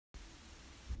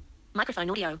Microphone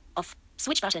audio off.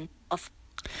 Switch button off.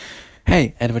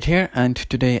 Hey, Edward here, and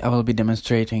today I will be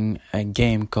demonstrating a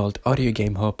game called Audio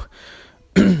Game Hub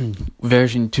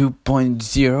version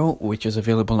 2.0, which is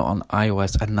available on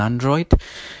iOS and Android.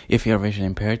 If you're vision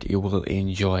impaired, you will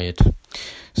enjoy it.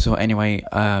 So anyway,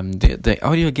 the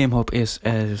Audio Game Hub is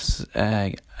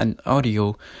an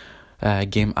audio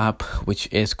game app which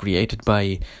is created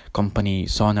by company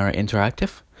Sonar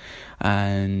Interactive,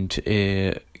 and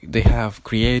they have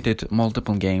created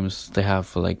multiple games. They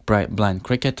have like Blind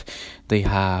Cricket. They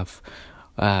have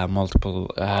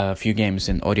multiple few games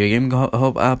in Audio Game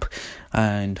Hub app,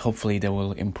 and hopefully they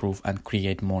will improve and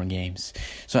create more games.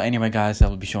 So anyway, guys, I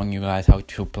will be showing you guys how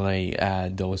to play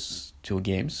those two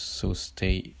games. So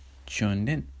stay tuned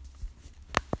in.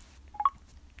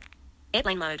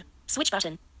 Airplane mode. Switch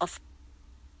button off.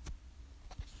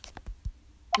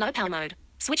 No power mode.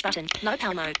 Switch button. No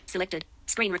power mode. Selected.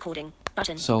 Screen recording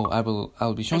button. So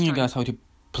I'll be showing you guys how to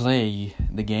play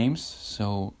the games.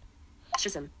 So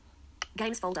Shazam.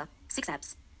 Games folder. 6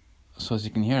 apps. So as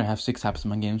you can hear, I have 6 apps in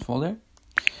my games folder.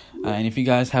 And if you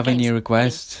guys have any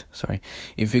requests,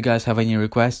 if you guys have any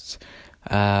requests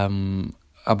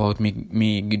about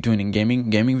me doing a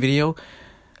gaming video,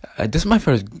 this is my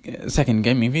second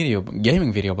gaming video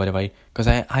by the way, because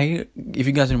I if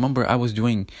you guys remember, I was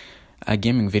doing a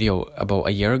gaming video about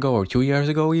a year ago or 2 years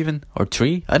ago, even, or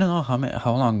 3, I don't know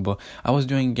how long, but I was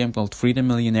doing a game called Freedom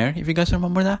Millionaire, if you guys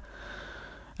remember that.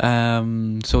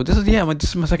 So this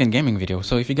is my second gaming video.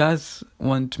 So if you guys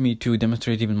want me to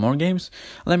demonstrate even more games,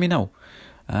 let me know,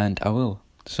 and I will.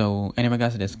 So anyway,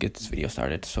 guys, let's get this video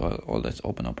started. So let's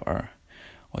open up our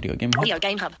Audio Game Hub. Audio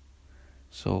Game Hub.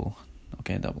 So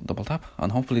okay, double tap,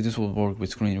 and hopefully this will work with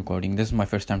screen recording. This is my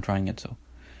first time trying it, so.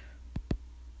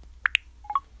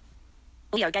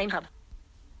 Audio Game Hub.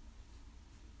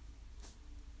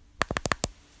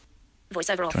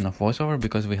 Voiceover off. Turn off voiceover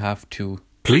because we have to.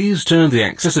 Please turn the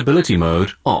accessibility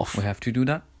mode off. We have to do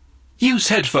that. Use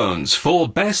headphones for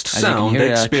best sound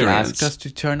experience. Asked us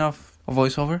to turn off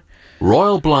voiceover.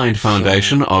 Royal Blind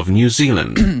Foundation of New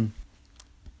Zealand.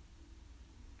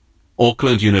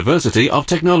 Auckland University of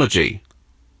Technology.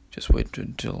 Just wait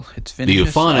until it's finished. The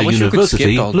Ufana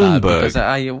University,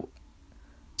 Bloomberg.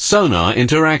 Sonar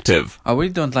Interactive. I really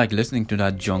don't like listening to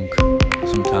that junk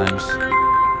sometimes.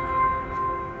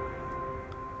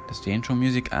 That's the intro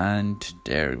music, and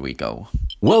there we go.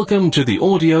 Welcome to the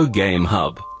Audio Game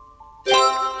Hub.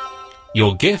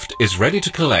 Your gift is ready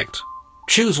to collect.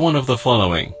 Choose one of the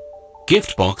following.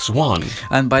 Gift box 1.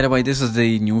 And by the way, this is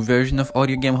the new version of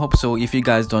Audio Game Hub, so if you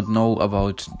guys don't know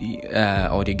about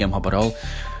Audio Game Hub at all,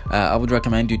 I would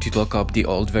recommend you to look up the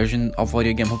old version of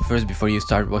Audio Game Hub first before you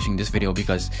start watching this video,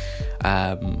 because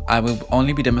I will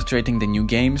only be demonstrating the new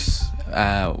games.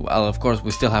 Well, of course,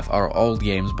 we still have our old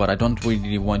games, but I don't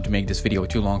really want to make this video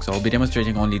too long, so I'll be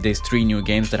demonstrating only these 3 new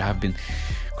games that have been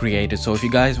created. So if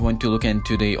you guys want to look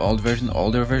into the older version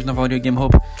of Audio Game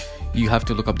Hub, you have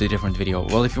to look up the different video.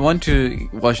 Well, if you want to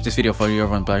watch this video for your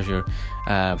own pleasure,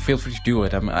 feel free to do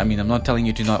it. I mean, I'm not telling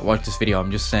you to not watch this video.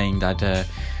 I'm just saying that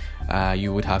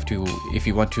you would have to, if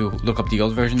you want to look up the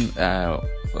old version,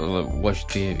 watch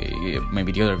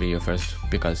maybe the other video first,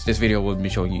 because this video will be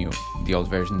showing you the old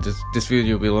version. This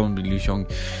video will only be showing,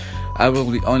 I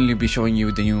will only be showing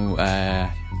you the new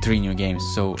 3 new games.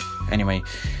 So anyway,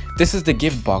 this is the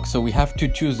gift box, so we have to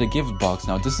choose the gift box.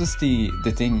 Now this is the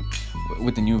thing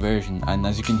with the new version, and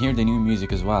as you can hear, the new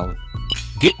music as well.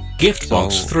 Gift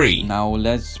box 3. Now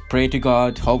let's pray to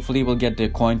God. Hopefully we'll get the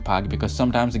coin pack, because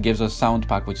sometimes it gives us sound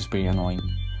pack, which is pretty annoying.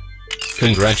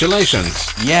 Congratulations.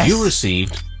 Yes. You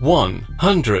received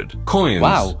 100 coins.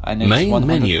 Wow. And it's Main 100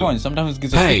 menu. coins. Sometimes it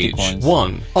gives us 50 coins. Page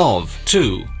 1 of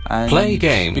 2. And play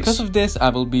games. Because of this, I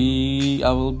will be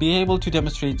able to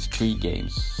demonstrate 3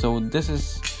 games. So this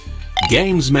is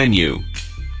games menu.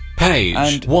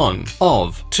 Page 1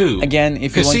 of 2. Again,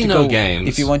 if you Casino want to go, games.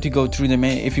 if you want to go through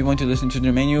if you want to listen to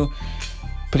the menu,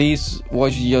 please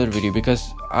watch the other video, because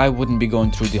I wouldn't be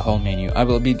going through the whole menu. I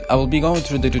will be going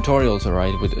through the tutorials,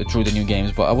 alright, through the new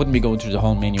games, but I wouldn't be going through the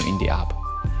whole menu in the app.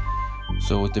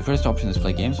 So the first option is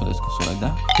play games, so let's go select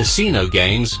that. Casino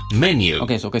games menu.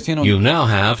 Okay, so casino. You now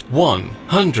have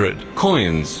 100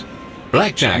 coins.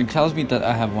 Blackjack. It tells me that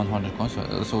I have 100 coins,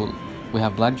 so we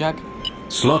have blackjack.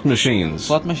 Slot machines.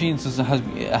 Slot machines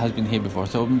has been here before,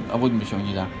 so I wouldn't be showing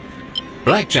you that.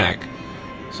 Blackjack.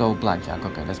 So blackjack,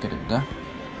 okay, let's get it there.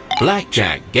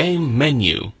 Blackjack game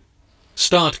menu.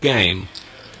 Start game.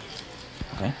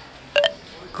 Okay.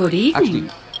 Good evening.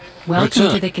 Welcome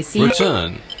to the casino.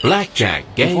 Return. Blackjack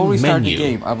game Before we start menu. the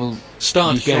game, I will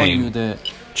Start be showing game. you the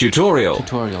Tutorial.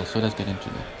 tutorial, so let's get into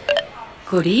it.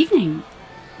 Good evening.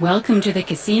 Welcome to the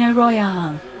Casino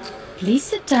Royale. Please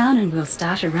sit down and we'll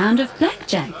start a round of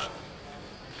blackjack.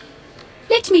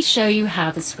 Let me show you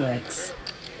how this works.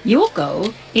 Your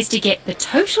goal is to get the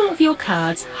total of your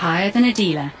cards higher than a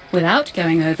dealer without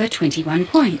going over 21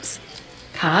 points.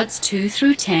 Cards 2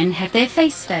 through 10 have their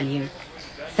face value.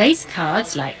 Face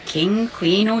cards like King,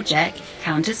 Queen or Jack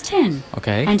count as 10.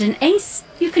 Okay. And an ace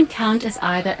you can count as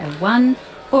either a 1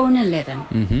 or an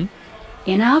 11.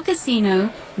 In our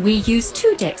casino, we use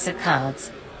 2 decks of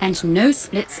cards and no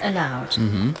splits allowed.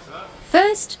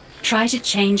 First, try to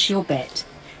change your bet.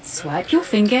 Swipe your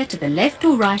finger to the left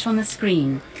or right on the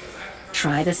screen.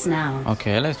 Try this now.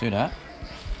 Okay, let's do that.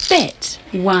 Bet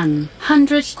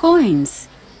 100 coins.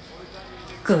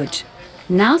 Good.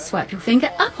 Now swipe your finger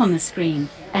up on the screen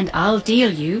and I'll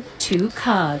deal you 2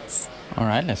 cards.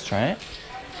 Alright, let's try it.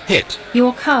 Hit.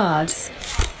 Your cards.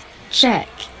 Jack.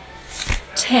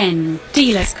 10.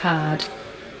 Dealer's card.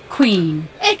 Queen.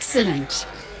 Excellent.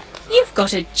 You've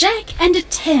got a Jack and a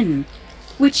 10,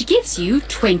 which gives you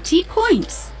 20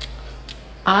 points.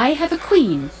 I have a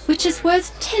Queen, which is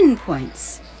worth 10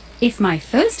 points. If my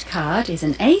first card is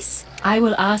an ace, I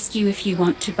will ask you if you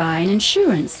want to buy an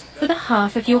insurance for the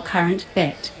half of your current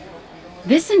bet.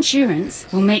 This insurance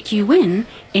will make you win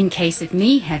in case of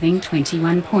me having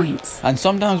 21 points. And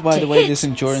sometimes, by To the way, hit, this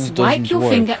insurance swipe doesn't your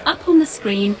work. finger up on the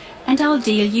screen and I'll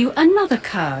deal you another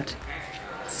card.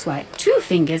 Swipe 2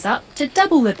 fingers up to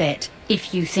double the bet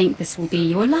if you think this will be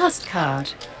your last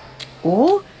card.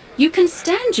 Or you can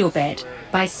stand your bet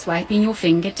by swiping your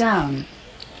finger down.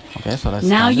 Okay, so let's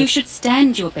Now stand you it. should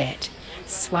stand your bet.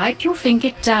 Swipe your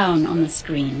finger down on the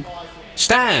screen.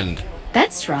 Stand.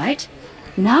 That's right.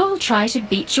 Now I'll try to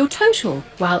beat your total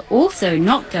while also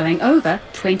not going over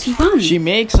 21. She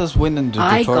makes us win in the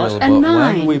I tutorial, got a but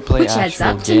 9, when we play which adds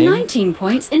actual up to game, 19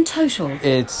 points in total.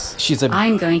 she's a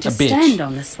I'm going to a bitch. stand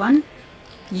on this one.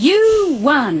 You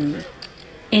won.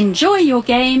 Enjoy your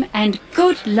game and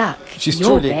good luck. She's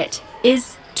your truly- bet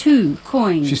is 2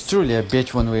 coins. She's truly a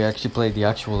bitch when we actually play the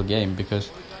actual game, because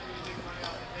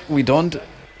we don't.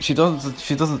 She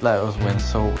doesn't let us win.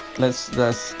 So let's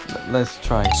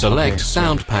try. Select Okay, so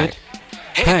sound pack.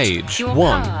 hit. Page Your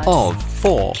 1 cards. of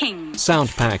 4. King. Sound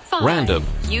pack 5. random.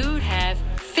 You have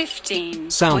 15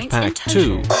 Sound points in pack total.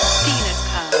 2. Dealer's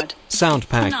card. Sound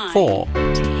pack 9. 4.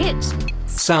 To hit.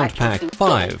 Sound Swipe your pack finger.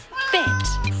 5.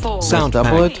 Bet 4. Sound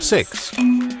double pack it. 6.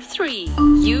 3.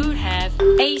 You have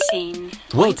 18 points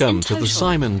Welcome in to the total.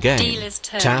 Simon game. Dealer's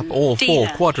turn. Tap all 4 Dealer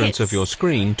quadrants hits. of your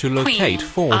screen to locate Queen.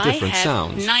 4 I different have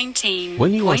sounds. 19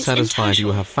 When you are points in satisfied you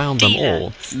total. have found them Dealer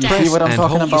all, stands. press what I'm and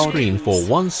talking hold the about? screen for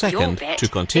 1 Your second bet to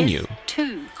continue. is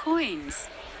 2 coins.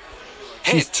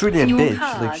 She's truly a Your bitch.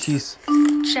 cards. Like she's.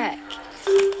 Jack.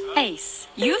 Ace.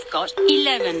 You've got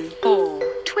 11 or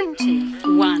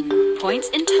 21 points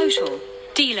in total.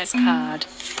 Dealer's card.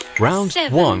 Round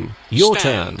 7. 1. Your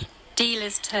Stand. turn.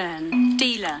 Dealer's turn.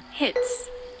 Dealer hits.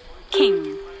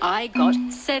 King. I got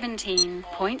 17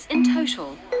 points in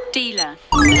total. Dealer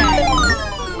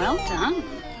stands. Well done.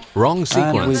 Wrong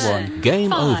sequence. won. Game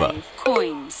 5 over.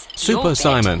 coins. Super Your bet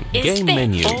Simon, is game bet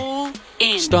menu. all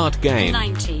in. Start game.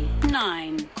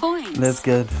 99 coins. Let's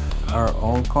get our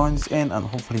all coins in, and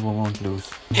hopefully we won't lose.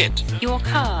 Hit. Your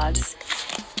cards.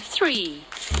 3,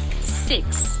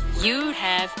 6. You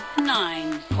have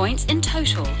 9 points in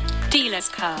total. Dealer's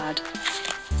card.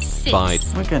 6. Bite.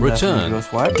 We can Return. definitely go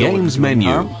swipe. Games That wouldn't do menu.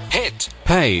 harm. Hit.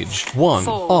 Page 1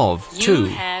 4. of You 2.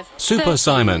 have Super 13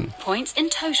 Simon. points in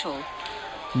total.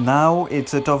 Now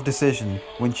it's a tough decision.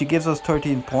 When she gives us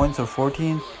 13 points or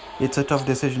 14, it's a tough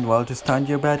decision well to stand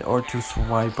your bet or to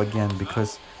swipe again,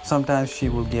 because sometimes she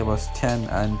will give us 10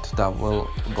 and that will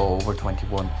go over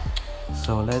 21.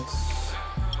 So let's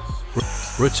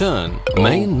Return.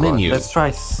 Main God, menu. Let's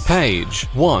try. Page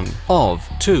 1 of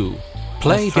 2.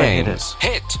 Play Let's try hit games.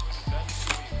 Hit.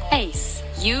 Ace.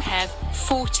 You have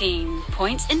 14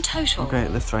 points in total. Okay,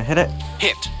 let's try hit it.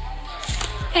 Hit.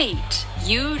 8.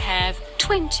 You have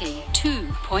 22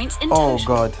 points in Oh total.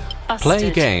 God. Busted.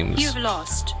 Play games. You've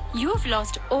lost. You've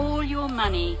lost all your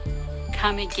money.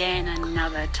 Come again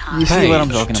another time. You see what I'm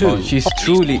Page talking 2. about? She's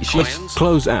truly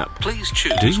Close app. Please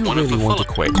choose Do you one of really the want to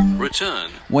following. quit?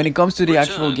 Return. when it comes to the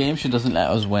actual Return. game, she doesn't let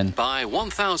us win. Buy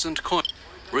 1,000 coins.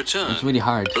 Return. It's really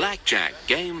hard. Blackjack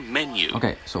game menu.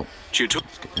 Okay, so Tutor.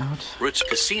 out.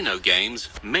 Casino games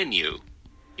menu.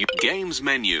 Games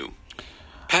menu.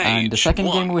 Page And the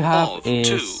second game we have 1 of is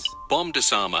 2. Bomb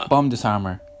disarmer. Bomb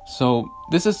Disarmer. So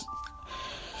this is.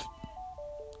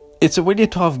 It's a really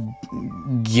tough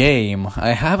game. I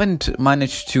haven't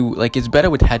managed to, like, it's better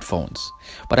with headphones,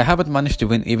 but I haven't managed to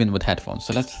win even with headphones.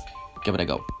 So let's give it a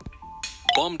go.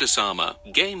 Bomb disarmer.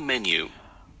 Game menu.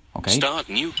 Okay. Start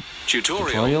new tutorial.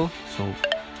 Tutorial. So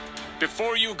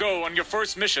Before you go on your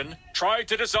first mission, try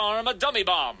to disarm a dummy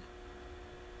bomb.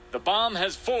 The bomb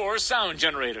has 4 sound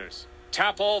generators.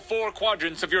 Tap all 4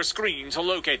 quadrants of your screen to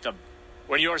locate them.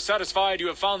 When you are satisfied you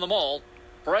have found them all,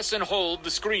 press and hold the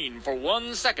screen for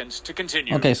 1 second to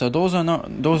continue. okay, so those are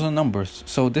numbers.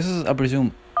 So this is, I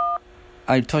presume,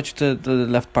 I touched the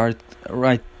left part,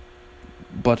 right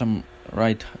bottom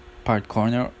right part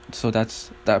corner. So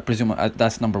that's I presume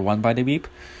that's number 1 by the beep.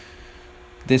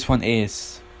 This one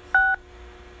is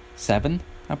 7,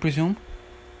 I presume.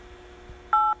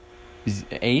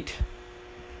 8,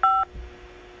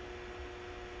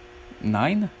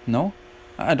 9? No,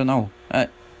 I don't know.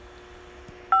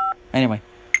 Anyway,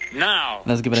 Now,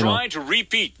 let's give it a go. try to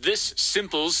repeat this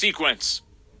simple sequence.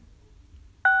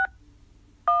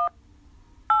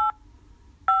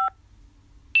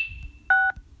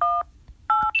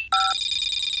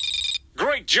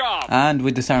 Great job! And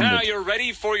we disarmed Now it. you're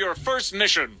ready for your first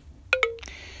mission.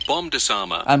 Bomb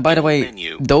disarmer. And by the way,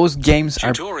 Menu. those games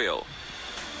are Tutorial.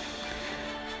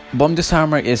 Bomb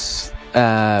Disarmer is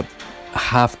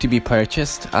have to be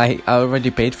purchased. I already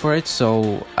paid for it,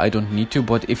 so I don't need to.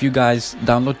 But if you guys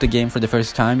download the game for the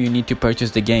first time, you need to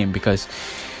purchase the game, because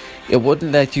it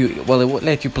wouldn't let you. Well, it would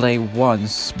let you play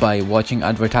once by watching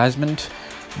advertisement,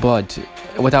 but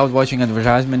without watching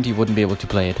advertisement, you wouldn't be able to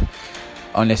play it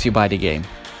unless you buy the game.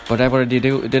 But I've already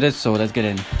did it, so let's get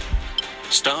in.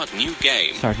 Start new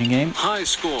game. Starting game. High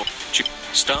score.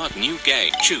 Start new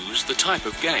game. Choose the type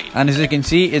of game. And as you can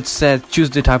see, it said choose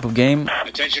the type of game,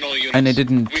 Attention all units. and it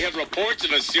didn't. We have reports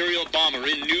of a serial bomber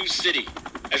in New City.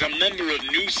 As a member of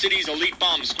New City's elite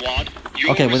bomb squad,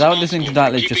 you're Okay, without listening to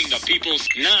that, let's keeping just the people's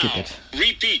now. skip it.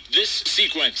 Repeat this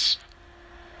sequence.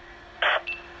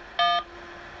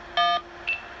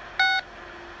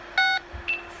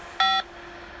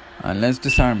 And let's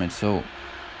disarm it. So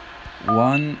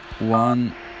 1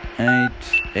 1 8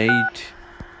 8.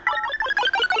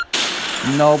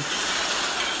 Nope.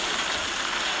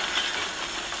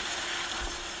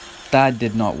 That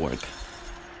did not work.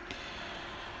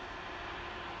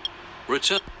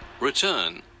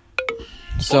 Return.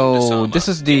 So Disarmer. this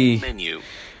is Game the menu.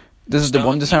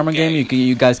 bomb disarmer game.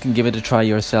 You guys can give it a try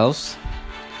yourselves.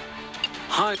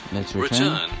 High. Let's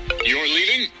return. You're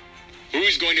leaving?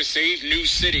 Who's going to save New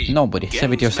City? Nobody.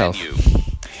 Save it Games yourself. menu.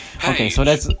 Okay, so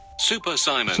Page. that's Super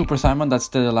Simon. Super Simon. That's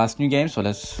the last new game. So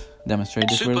let's demonstrate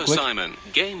this real Super quick. Simon.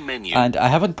 Game menu. And I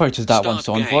haven't purchased that one, Start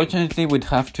so game. unfortunately we'd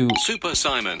have to Super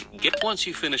Simon. Once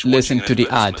you finish listen watching to an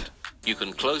the ad. advertisement, you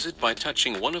can close it by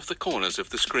touching one of the corners of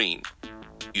the screen.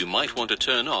 You might want to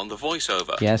turn on the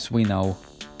voiceover. Yes, we know.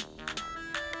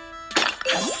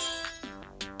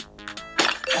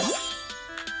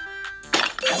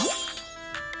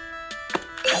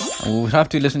 We would have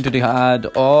to listen to the ad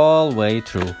all way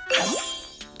through.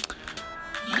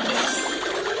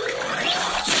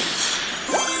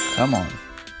 Come on.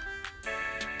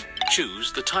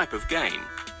 Choose the type of game.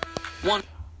 1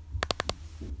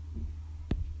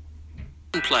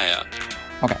 player.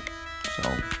 Okay, so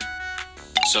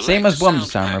Select same as Bomb sound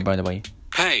Disarmer, pack. by the way.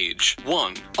 Page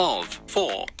 1 of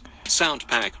 4. Sound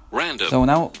pack random. So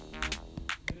now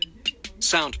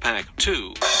Sound pack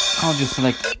 2. I'll just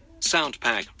select. Sound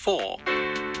pack 4.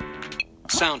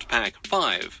 Sound pack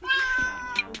 5.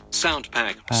 Sound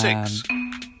pack 6.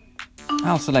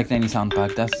 I'll select any sound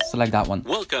pack. Select that one.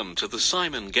 Welcome to the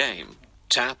Simon game.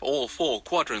 Tap all 4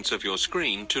 quadrants of your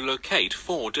screen to locate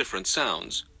 4 different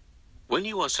sounds. When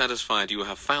you are satisfied you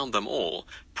have found them all,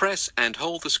 press and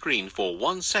hold the screen for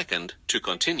 1 second to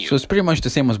continue. So it's pretty much the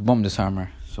same as Bomb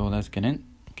Disarmer. So let's get in.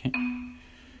 Okay.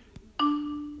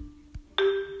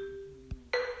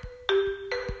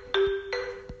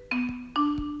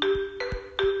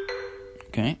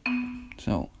 Okay.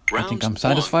 So I think I'm Round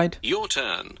satisfied. 1, your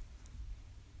turn.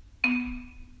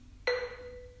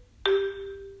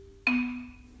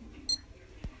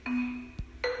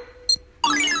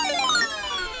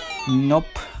 Nope.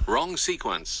 Wrong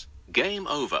sequence. Game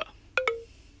over.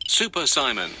 Super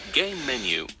Simon, game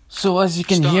menu. So as you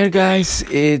can Start hear, game. guys,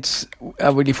 it's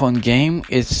a really fun game.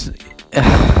 It's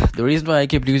the reason why I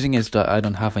keep losing is that I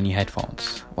don't have any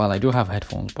headphones. Well, I do have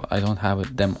headphones, but I don't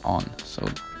have them on. So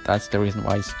that's the reason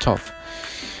why it's tough.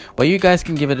 But you guys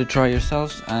can give it a try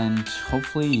yourselves, and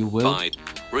hopefully you will By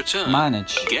return.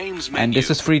 manage. Games menu. And this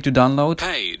is free to download.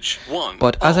 Page 1.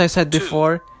 But as I said 2.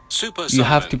 before, Super you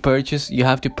have to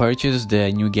Simon. purchase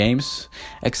the new games.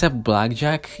 Except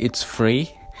Blackjack, it's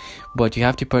free, but you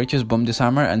have to purchase Bomb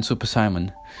Disarmer and Super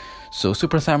Simon. So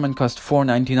Super Simon costs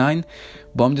 $4.99,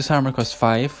 Bomb Disarmer costs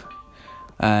 $5,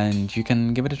 and you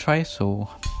can give it a try. So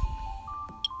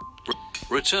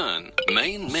Return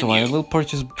main menu. So I will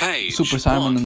purchase Page Super Simon 1.